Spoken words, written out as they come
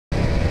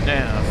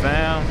Damn,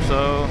 fam.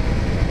 So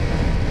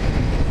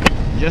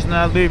just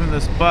now leaving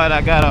the spot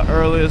I got an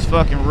earliest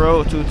fucking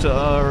road to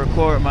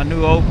record my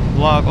new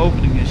vlog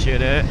opening and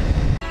shit at.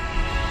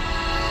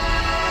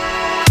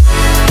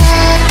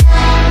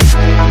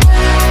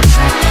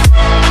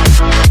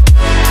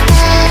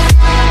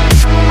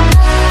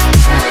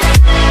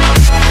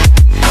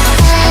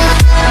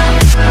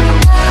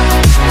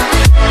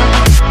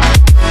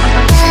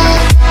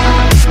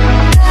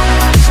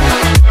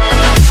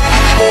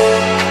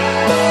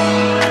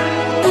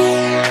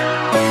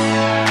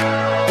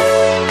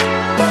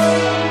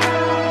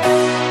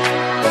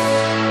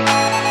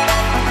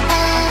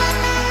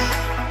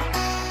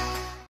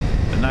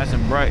 Nice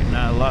and bright.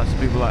 Now lots of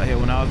people out here.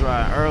 When I was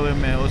riding earlier,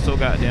 man, it was so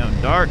goddamn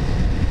dark.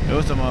 It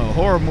was some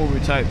horror movie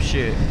type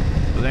shit.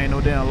 But there ain't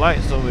no damn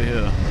lights over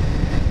here.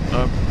 As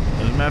a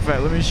matter of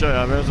fact, let me show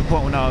y'all. There was a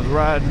point when I was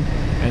riding,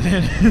 and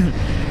then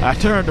I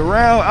turned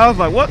around. I was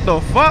like, what the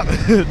fuck?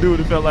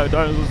 Dude, it felt like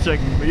darkness was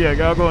checking me. But yeah,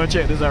 y'all go and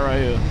check this out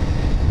right here.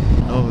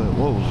 Oh,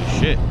 whoa,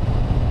 shit.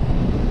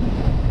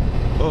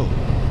 Oh.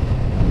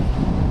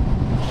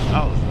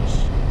 That was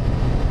just...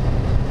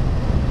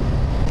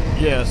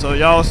 Yeah, so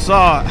y'all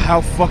saw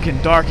how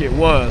fucking dark it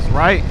was,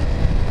 right?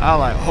 I was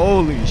like,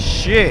 holy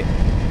shit.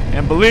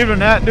 And believe it or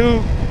not,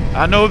 dude,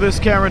 I know this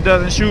camera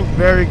doesn't shoot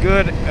very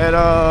good at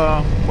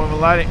when the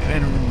lighting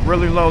and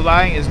really low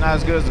lighting. It's not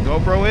as good as the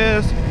GoPro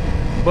is,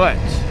 but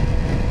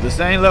the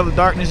same level of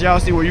darkness y'all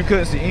see where you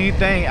couldn't see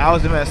anything, I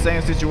was in that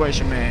same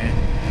situation, man.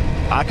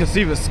 I could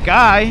see the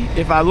sky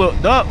if I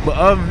looked up, but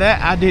other than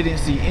that, I didn't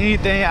see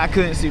anything. I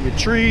couldn't see the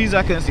trees.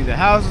 I couldn't see the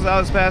houses I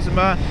was passing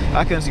by.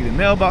 I couldn't see the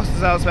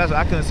mailboxes I was passing by.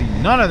 I couldn't see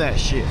none of that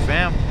shit,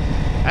 fam.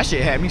 That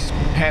shit had me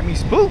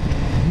spooked.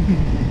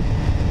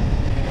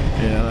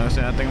 Yeah, like I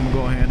said, I think I'm gonna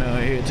go ahead and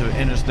head to the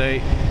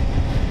interstate,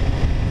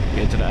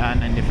 get to the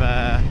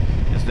I-95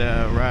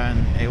 instead of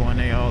riding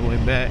A1A all the way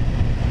back.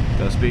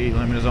 The speed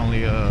limit is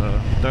only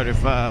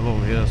 35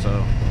 over here,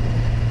 so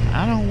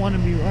I don't want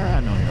to be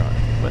riding on y'all.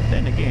 But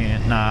then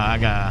again, nah,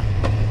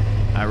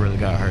 I really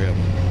gotta hurry up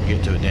and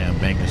get to a damn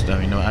bank and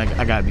stuff. You know,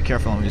 I gotta be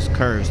careful on these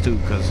curves too,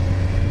 cause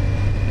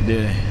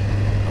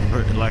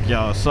like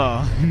y'all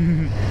saw,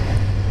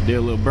 did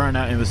a little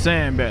burnout in the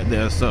sand back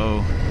there.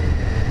 So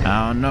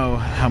I don't know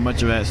how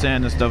much of that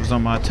sand and stuff is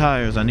on my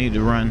tires. I need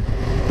to run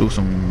through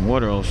some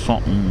water or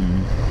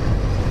something.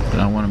 I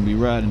don't want to be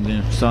riding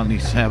then suddenly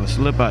have a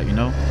slip out, you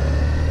know.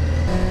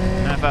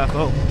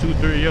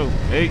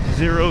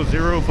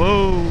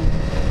 950-230-8004.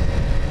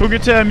 Who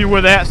can tell me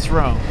where that's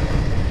from?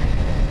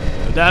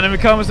 Down in the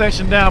comment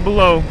section down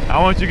below,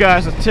 I want you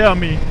guys to tell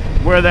me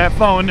where that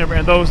phone number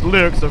and those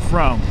lyrics are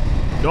from.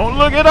 Don't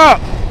look it up.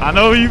 I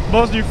know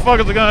most of you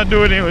fuckers are gonna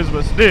do it anyways,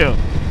 but still,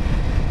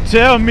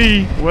 tell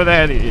me where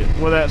that is,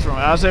 where that's from.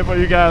 I'll say it for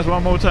you guys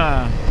one more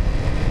time.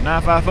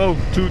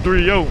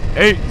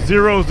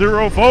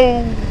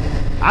 950-230-8004.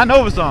 I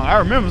know the song. I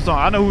remember the song.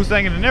 I know who's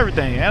singing and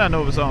everything, and I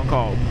know the song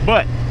called.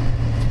 But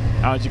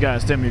I want you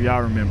guys to tell me if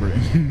y'all remember it.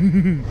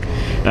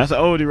 That's an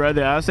oldie right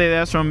there. I'd say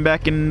that's from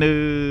back in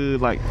the,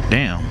 like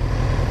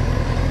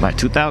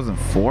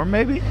 2004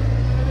 maybe?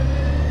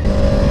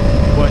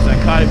 Boy,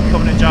 Sycotic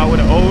coming at y'all with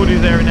the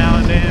oldies every now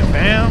and then.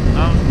 Fam,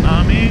 know what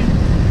I mean?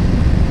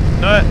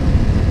 Nut.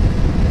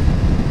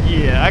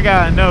 Yeah, I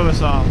got another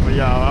song for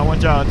y'all. I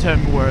want y'all to tell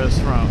me where it's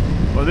from.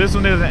 Well, this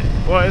one isn't.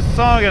 Well, it's a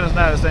song and it's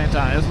not at the same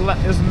time.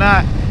 It's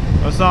not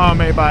a song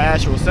made by an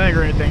actual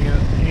singer or anything.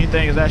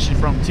 Anything is actually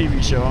from a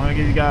TV show. I'm gonna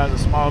give you guys a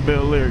small bit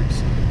of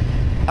lyrics.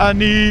 I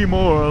need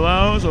more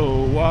allowance,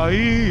 oh why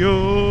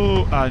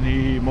yo. I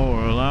need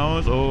more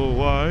allowance, oh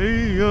why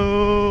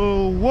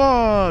yo.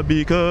 Why?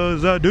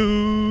 Because I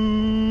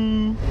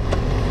do.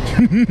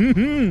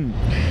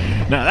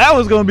 Now that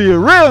was gonna be a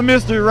real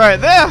mystery right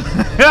there.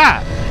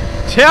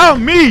 Tell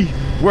me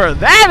where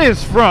that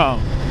is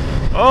from.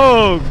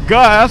 Oh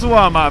God, that's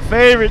one of my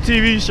favorite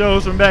TV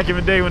shows from back in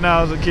the day when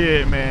I was a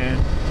kid, man.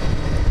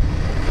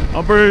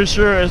 I'm pretty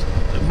sure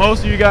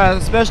most of you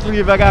guys, especially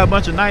if I got a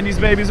bunch of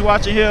 90s babies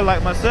watching here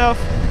like myself,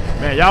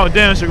 man, y'all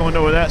damn sure gonna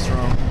know where that's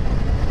from.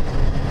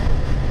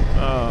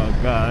 Oh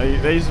God,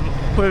 they used to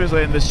put it this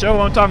way, in the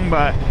show I'm talking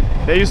about,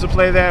 they used to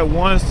play that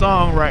one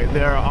song right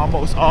there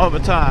almost all the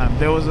time.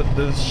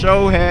 The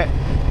show had,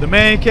 the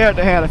main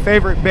character had a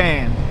favorite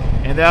band,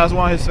 and that was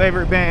one of his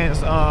favorite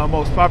band's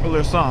most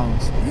popular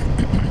songs.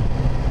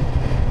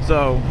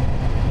 So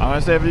I'm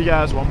gonna say it for you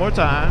guys one more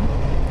time,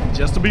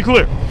 just to be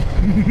clear.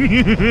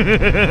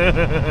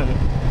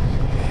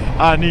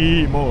 I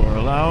need more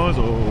allowance,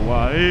 oh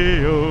why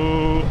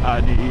yo.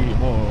 I need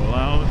more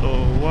allowance,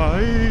 oh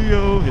why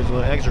yo. Here's a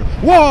little extra.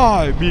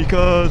 Why?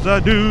 Because I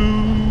do.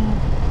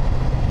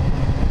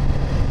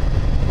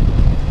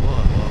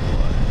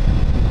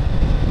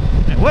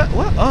 And what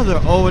other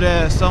old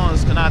ass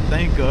songs can I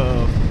think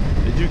of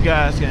that you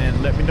guys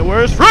can let me know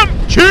where it's from?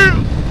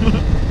 Chill.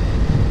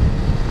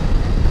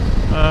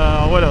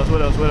 What else?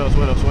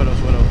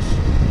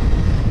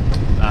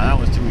 Nah, that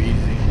was too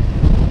easy.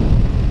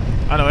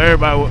 I know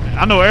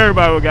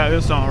everybody would got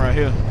this song right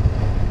here.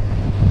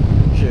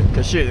 Shit,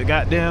 cause shit,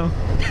 goddamn,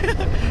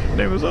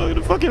 They was all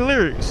the fucking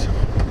lyrics.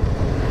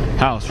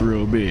 House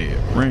real big,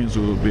 rings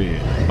real big,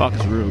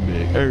 pockets real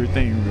big,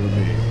 everything real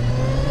big.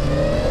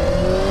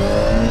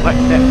 Like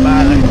that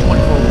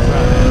 524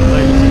 right there,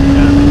 ladies and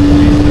gentlemen.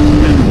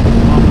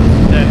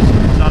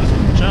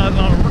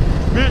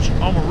 Bitch,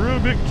 I'm a real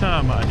big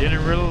timer. I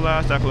didn't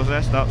realize that was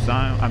that stop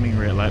sign. I mean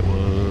red light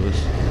was.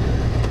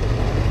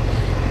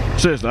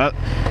 Seriously,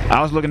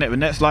 I was looking at the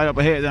next light up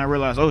ahead, then I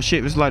realized, oh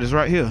shit, this light is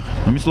right here.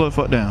 Let me slow the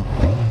fuck down.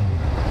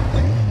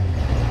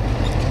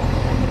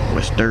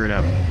 Let's stir it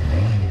up.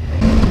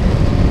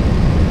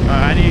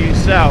 Alright, I need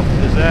south.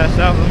 Is that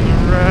south on the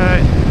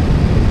right?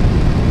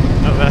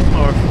 No, that's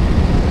north.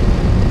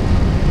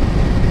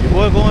 Your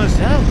boy going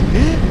south,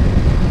 bitch.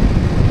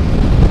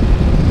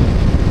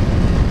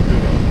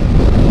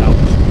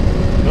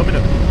 Coming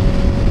up.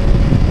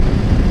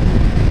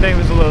 Thing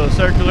was a little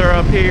circular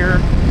up here.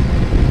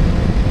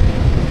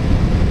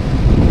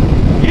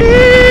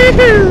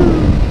 Yee-hoo!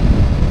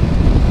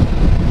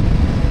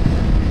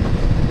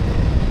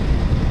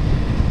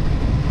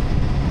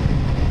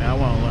 Man, I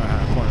want to learn how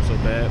to corner so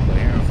bad, but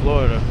here in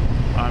Florida,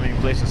 I mean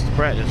places to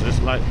practice. It's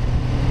like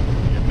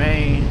your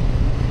main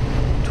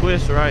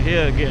twist right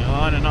here, getting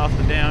on and off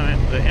the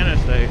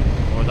interstate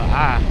or the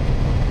I.